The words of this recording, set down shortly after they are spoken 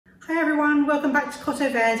Hi everyone, welcome back to Cotto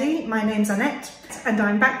Verdi. My name's Annette and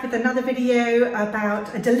I'm back with another video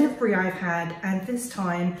about a delivery I've had, and this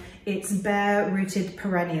time it's bare-rooted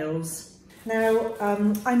perennials. Now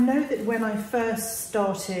I know that when I first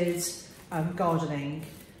started gardening,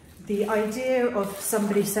 the idea of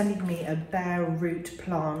somebody sending me a bare root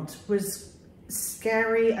plant was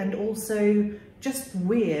scary and also just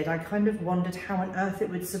weird. I kind of wondered how on earth it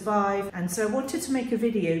would survive, and so I wanted to make a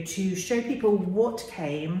video to show people what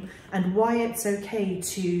came and why it's okay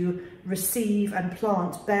to receive and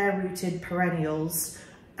plant bare-rooted perennials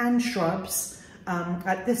and shrubs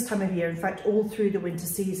at this time of year, in fact all through the winter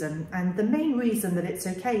season. And the main reason that it's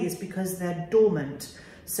okay is because they're dormant,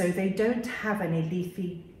 so they don't have any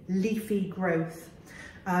leafy growth.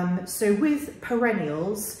 So with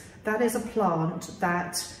perennials, that is a plant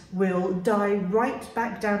that will die right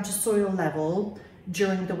back down to soil level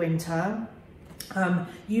during the winter.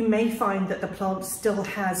 You may find that the plant still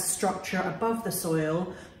has structure above the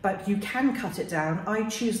soil, but you can cut it down. I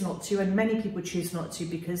choose not to, and many people choose not to,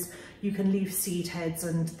 because you can leave seed heads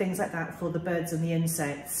and things like that for the birds and the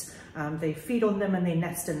insects. They feed on them and they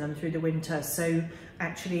nest in them through the winter, so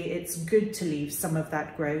actually it's good to leave some of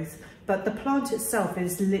that growth. But the plant itself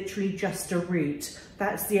is literally just a root.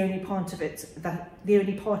 That's the only part of it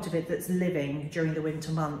that's living during the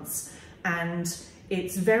winter months. And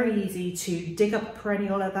it's very easy to dig up a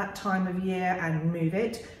perennial at that time of year and move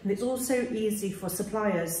it. And it's also easy for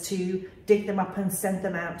suppliers to dig them up and send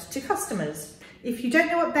them out to customers. If you don't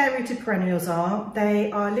know what bare-rooted perennials are,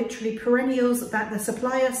 they are literally perennials that the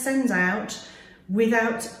supplier sends out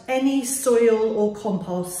without any soil or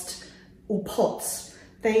compost or pots.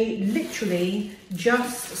 They literally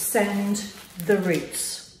just send the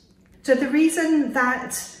roots. So the reason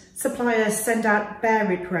that suppliers send out bare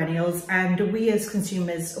root perennials and we as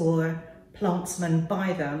consumers or plantsmen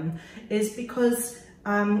buy them is because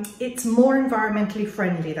it's more environmentally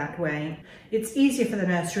friendly that way. It's easier for the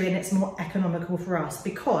nursery and it's more economical for us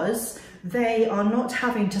because they are not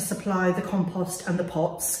having to supply the compost and the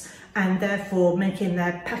pots, and therefore making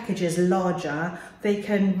their packages larger. They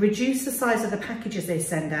can reduce the size of the packages they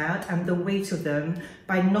send out and the weight of them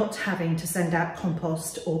by not having to send out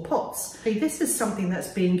compost or pots. So this is something that's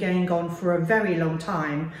been going on for a very long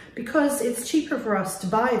time because it's cheaper for us to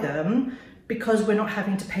buy them, because we're not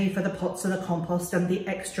having to pay for the pots or the compost and the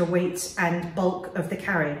extra weight and bulk of the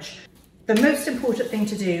carriage. The most important thing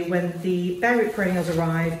to do when the bare root perennials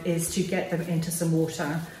arrive is to get them into some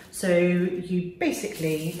water. So you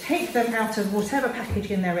basically take them out of whatever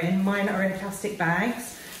packaging they're in. Mine are in plastic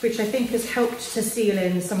bags, which I think has helped to seal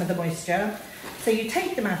in some of the moisture. So you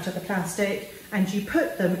take them out of the plastic and you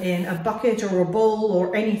put them in a bucket or a bowl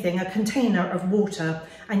or anything, a container of water,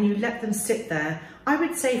 and you let them sit there. I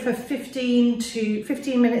would say for 15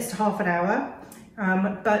 minutes to half an hour,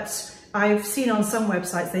 but I've seen on some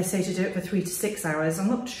websites they say to do it for 3 to 6 hours. I'm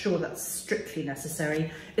not sure that's strictly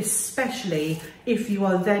necessary, especially if you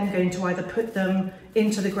are then going to either put them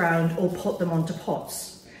into the ground or put them onto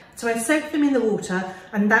pots. So I soak them in the water,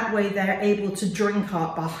 and that way they're able to drink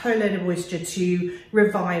up a whole load of moisture to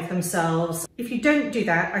revive themselves. If you don't do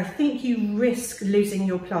that, I think you risk losing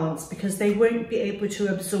your plants because they won't be able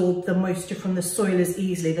to absorb the moisture from the soil as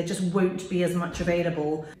easily. There just won't be as much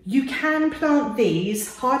available. You can plant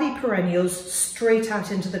these hardy perennials straight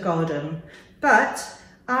out into the garden, but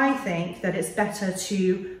I think that it's better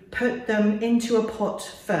to put them into a pot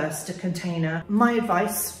first, a container. My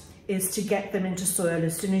advice is to get them into soil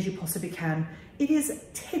as soon as you possibly can. It is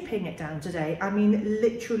tipping it down today. I mean,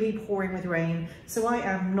 literally pouring with rain. So I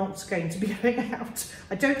am not going to be going out.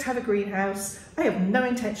 I don't have a greenhouse. I have no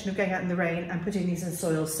intention of going out in the rain and putting these in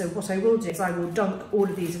soil. So what I will do is I will dunk all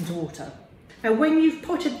of these into water. Now, when you've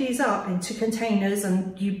potted these up into containers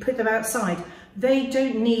and you put them outside, they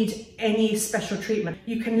don't need any special treatment.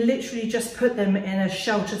 You can literally just put them in a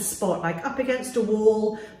sheltered spot, like up against a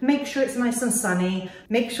wall. Make sure it's nice and sunny.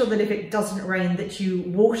 Make sure that if it doesn't rain that you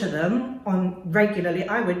water them on regularly.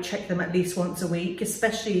 I would check them at least once a week,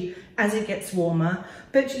 especially as it gets warmer.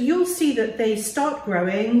 But you'll see that they start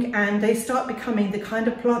growing and they start becoming the kind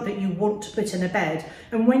of plant that you want to put in a bed.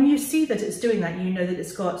 And when you see that it's doing that, you know that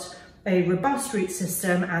it's got a robust root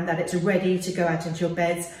system and that it's ready to go out into your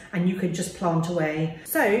beds and you can just plant away.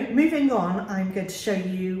 So moving on, I'm going to show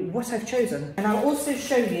you what I've chosen, and I'll also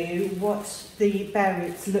show you what the bare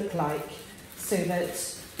roots look like so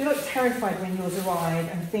that you're not terrified when yours arrive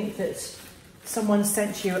and think that someone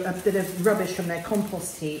sent you a bit of rubbish from their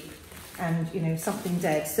compost heap and, you know, something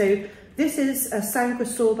dead. So this is a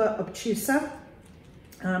Sanguisulba obtusa.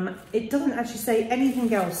 It doesn't actually say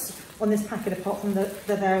anything else on this packet apart from that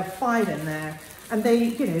there are 5 in there. And they,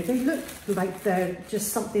 you know, they look like they're just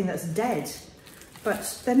something that's dead,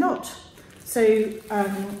 but they're not. So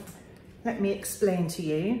let me explain to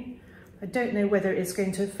you. I don't know whether it's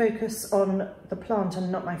going to focus on the plant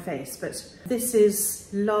and not my face, but this is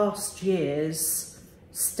last year's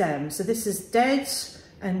stem. So this is dead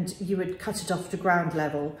and you would cut it off to ground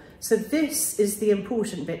level. So this is the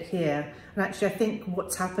important bit here. And actually I think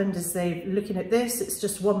what's happened is they're looking at this, it's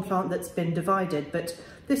just one plant that's been divided, but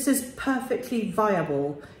this is perfectly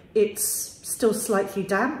viable. It's still slightly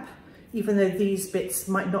damp, even though these bits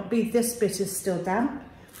might not be. This bit is still damp,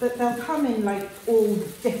 but they'll come in like all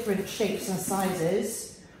different shapes and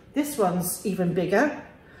sizes. This one's even bigger.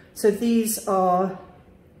 So these are,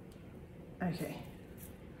 okay,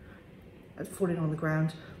 I've fallen on the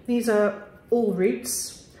ground. These are all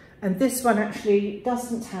roots, and this one actually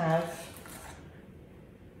doesn't have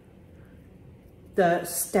the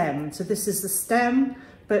stem. So this is the stem,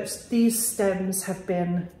 but these stems have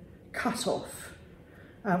been cut off,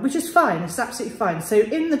 which is fine, it's absolutely fine. So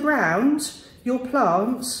in the ground, your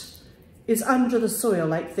plant is under the soil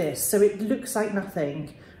like this, so it looks like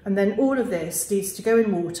nothing. And then all of this needs to go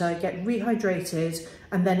in water, get rehydrated,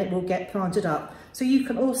 and then it will get planted up. So you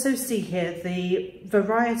can also see here the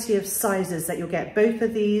variety of sizes that you'll get. Both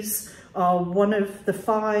of these are one of the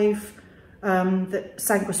 5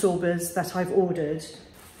 sanguisorbas that I've ordered.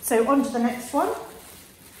 So on to the next one.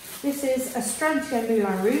 This is Astrantia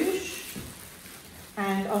Moulin Rouge,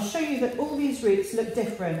 and I'll show you that all these roots look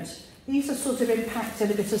different. These are sort of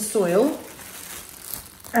impacted a bit of soil,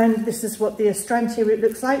 and this is what the Astrantia root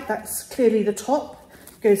looks like. That's clearly the top,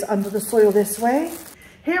 goes under the soil this way.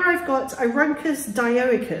 Here I've got Aruncus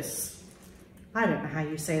dioicus. I don't know how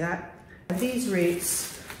you say that. These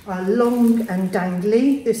roots are long and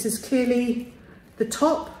dangly. This is clearly the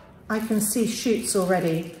top. I can see shoots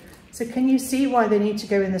already. So can you see why they need to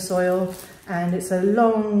go in the soil? And it's a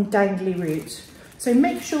long dangly root. So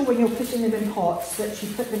make sure when you're putting them in pots that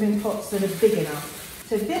you put them in pots that are big enough.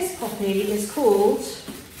 So this poppy is called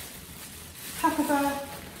Papaver.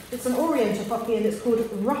 It's an oriental poppy and it's called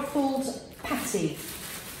Ruffled Patty.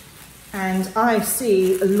 And I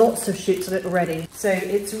see lots of shoots of it already. So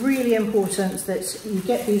it's really important that you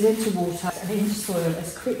get these into water and into soil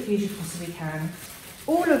as quickly as you possibly can.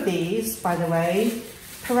 All of these, by the way,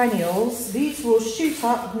 perennials, these will shoot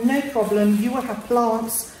up, no problem. You will have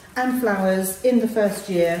plants and flowers in the first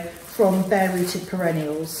year from bare-rooted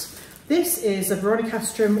perennials. This is a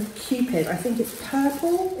veronicastrum cupid. I think it's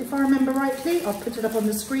purple, if I remember rightly. I'll put it up on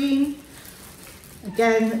the screen.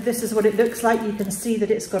 Again, this is what it looks like. You can see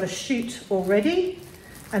that it's got a shoot already,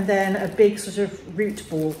 and then a big sort of root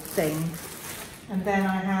ball thing. And then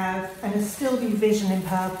I have an astilbe vision in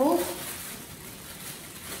purple.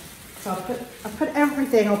 So I'll put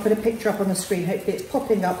everything, I'll put a picture up on the screen. Hopefully it's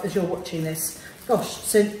popping up as you're watching this. Gosh,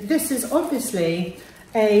 so this is obviously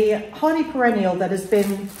a hardy perennial that has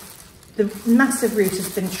been, the massive root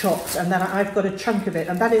has been chopped, and then I've got a chunk of it,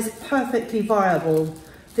 and that is perfectly viable.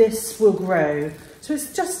 This will grow. So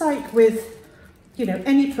it's just like with, you know,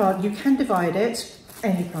 any plant, you can divide it,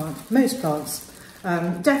 any plant, most plants.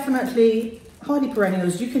 Definitely hardy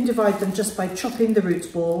perennials, you can divide them just by chopping the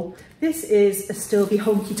root ball. This is astilbe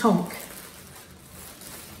honky tonk.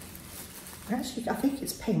 Actually, I think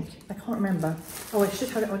it's pink. I can't remember. Oh, I should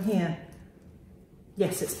have it on here.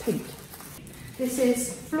 Yes, it's pink. This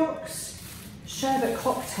is phlox sherbet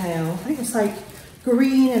cocktail. I think it's like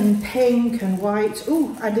green and pink and white.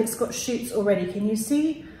 Oh, and it's got shoots already. Can you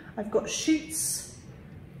see? I've got shoots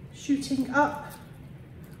shooting up.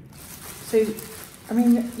 So, I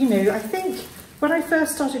mean, you know, I think when I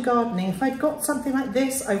first started gardening, if I'd got something like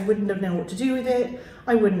this, I wouldn't have known what to do with it.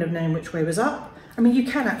 I wouldn't have known which way was up. I mean, you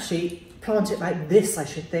can actually plant it like this, I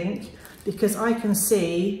should think, because I can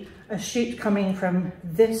see a shoot coming from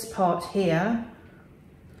this part here,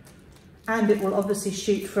 and it will obviously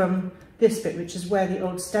shoot from this bit, which is where the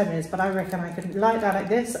old stem is, but I reckon I could lie it down like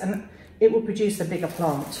this and it will produce a bigger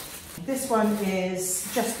plant. This one is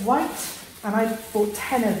just white, and I bought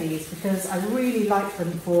 10 of these because I really like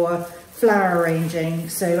them for flower arranging,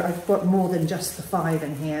 so I've got more than just the 5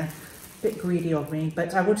 in here. A bit greedy of me,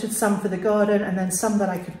 but I wanted some for the garden and then some that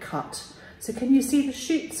I could cut. So can you see the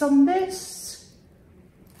shoots on this?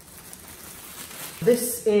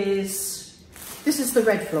 This is the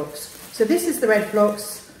red phlox. So this is the red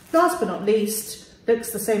phlox. Last but not least,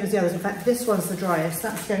 looks the same as the others. In fact, this one's the driest.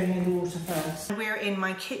 That's going in the water first. We're in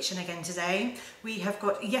my kitchen again today. We have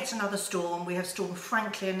got yet another storm. We have Storm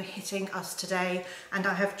Franklin hitting us today, and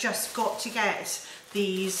I have just got to get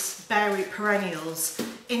these bare root perennials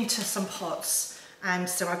into some pots, and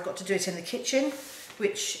so I've got to do it in the kitchen,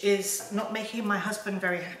 which is not making my husband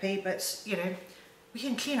very happy, but you know, we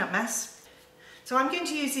can clean up mess. So I'm going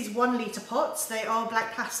to use these 1 litre pots. They are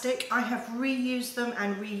black plastic. I have reused them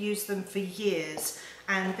and reused them for years,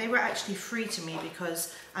 and they were actually free to me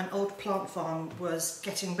because an old plant farm was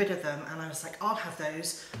getting rid of them, and I was like, I'll have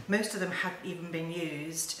those. Most of them hadn't even been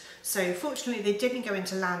used. So fortunately they didn't go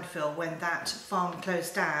into landfill when that farm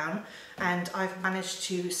closed down, and I've managed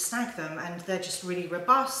to snag them, and they're just really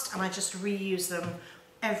robust, and I just reuse them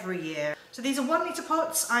every year. So these are 1 litre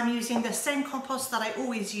pots. I'm using the same compost that I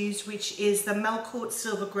always use, which is the Melcourt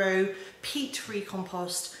Silver Grow peat-free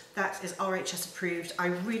compost that is RHS approved. I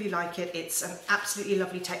really like it. It's an absolutely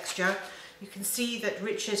lovely texture. You can see that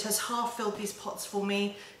Richard has half filled these pots for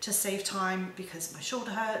me to save time because my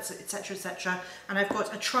shoulder hurts, etc, etc. And I've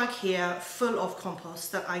got a trug here full of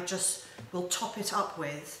compost that I just will top it up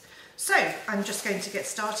with. So I'm just going to get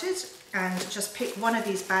started and just pick one of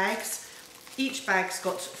these bags. Each bag's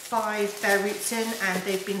got 5 bare roots in, and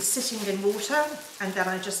they've been sitting in water, and then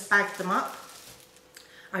I just bagged them up.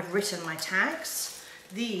 I've written my tags.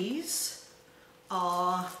 These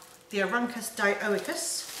are the Aruncus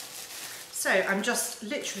dioicus. So I'm just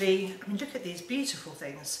literally, I mean, look at these beautiful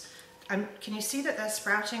things. Can you see that they're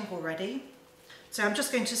sprouting already? So I'm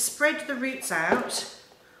just going to spread the roots out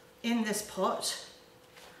in this pot.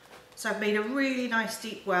 So I've made a really nice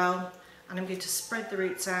deep well, and I'm going to spread the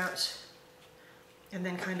roots out and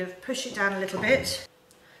then kind of push it down a little bit.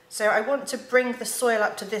 So I want to bring the soil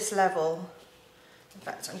up to this level. In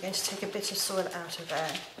fact, I'm going to take a bit of soil out of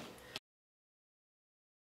there.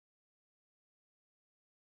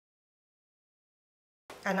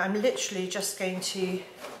 And I'm literally just going to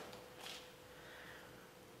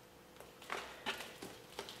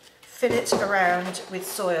fill it around with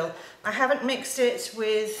soil. I haven't mixed it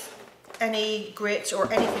with any grit or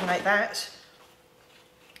anything like that.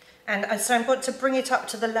 And so I'm going to bring it up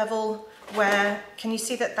to the level where, can you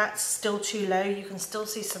see that that's still too low? You can still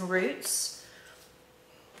see some roots.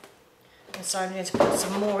 And so I'm going to put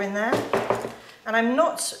some more in there. And I'm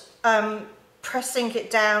not pressing it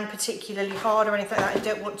down particularly hard or anything like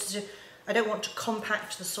that. I don't want to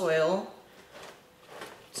compact the soil.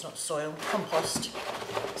 It's not soil, compost.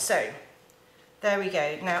 So there we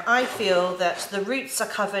go. Now I feel that the roots are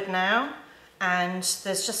covered now, and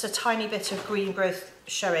there's just a tiny bit of green growth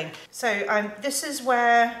showing. So this is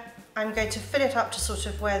where I'm going to fill it up to sort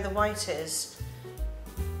of where the white is.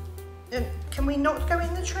 Can we not go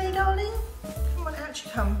in the tray, darling? Come on,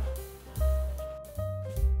 actually come.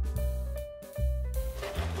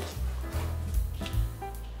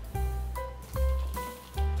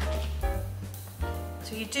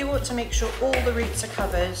 So you do want to make sure all the roots are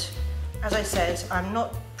covered. As I said, I'm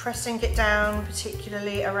not pressing it down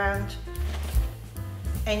particularly around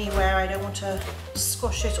anywhere. I don't want to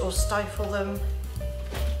squash it or stifle them.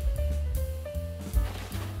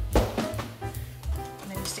 And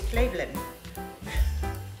then you stick labelling.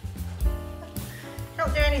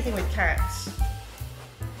 Can't do anything with cats.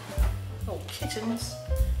 Or kittens.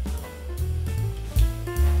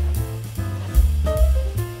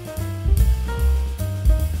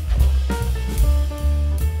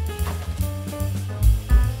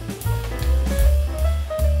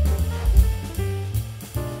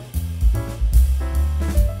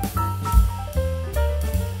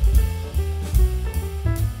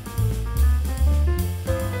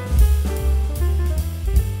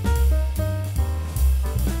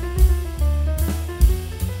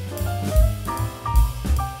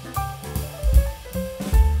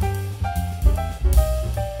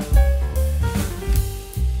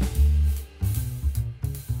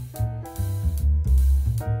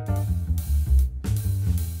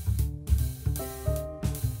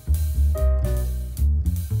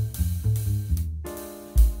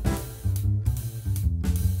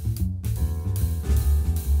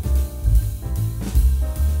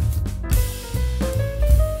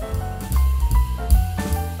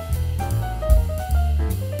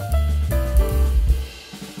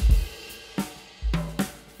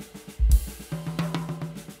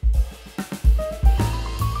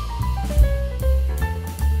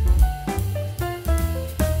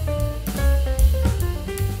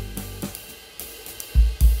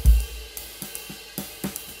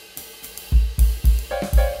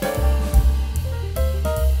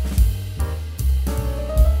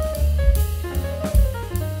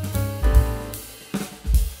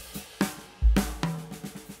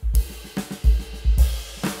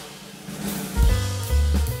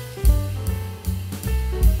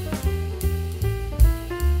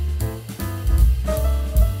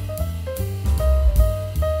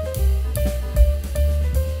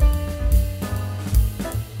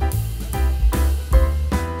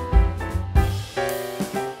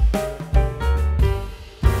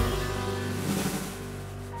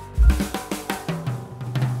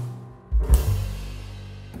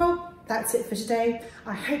 that's it for today.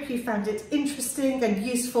 I hope you found it interesting and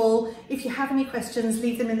useful. If you have any questions,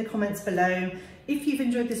 leave them in the comments below. If you've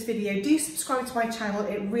enjoyed this video, do subscribe to my channel.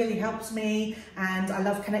 It really helps me and I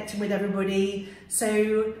love connecting with everybody.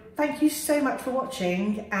 So thank you so much for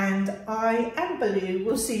watching, and I and Baloo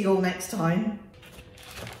will see you all next time.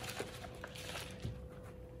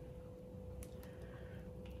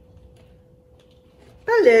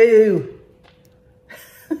 Baloo!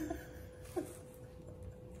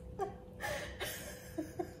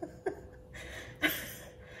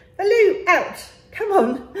 Baloo, out! Come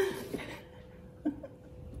on!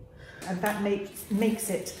 And that makes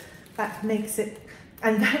it,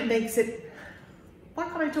 why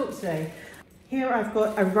can't I talk today? Here I've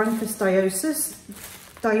got a runcus dioicis,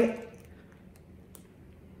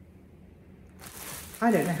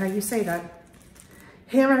 I don't know how you say that.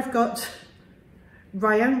 Here I've got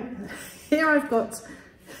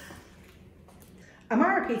am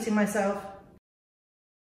I repeating myself?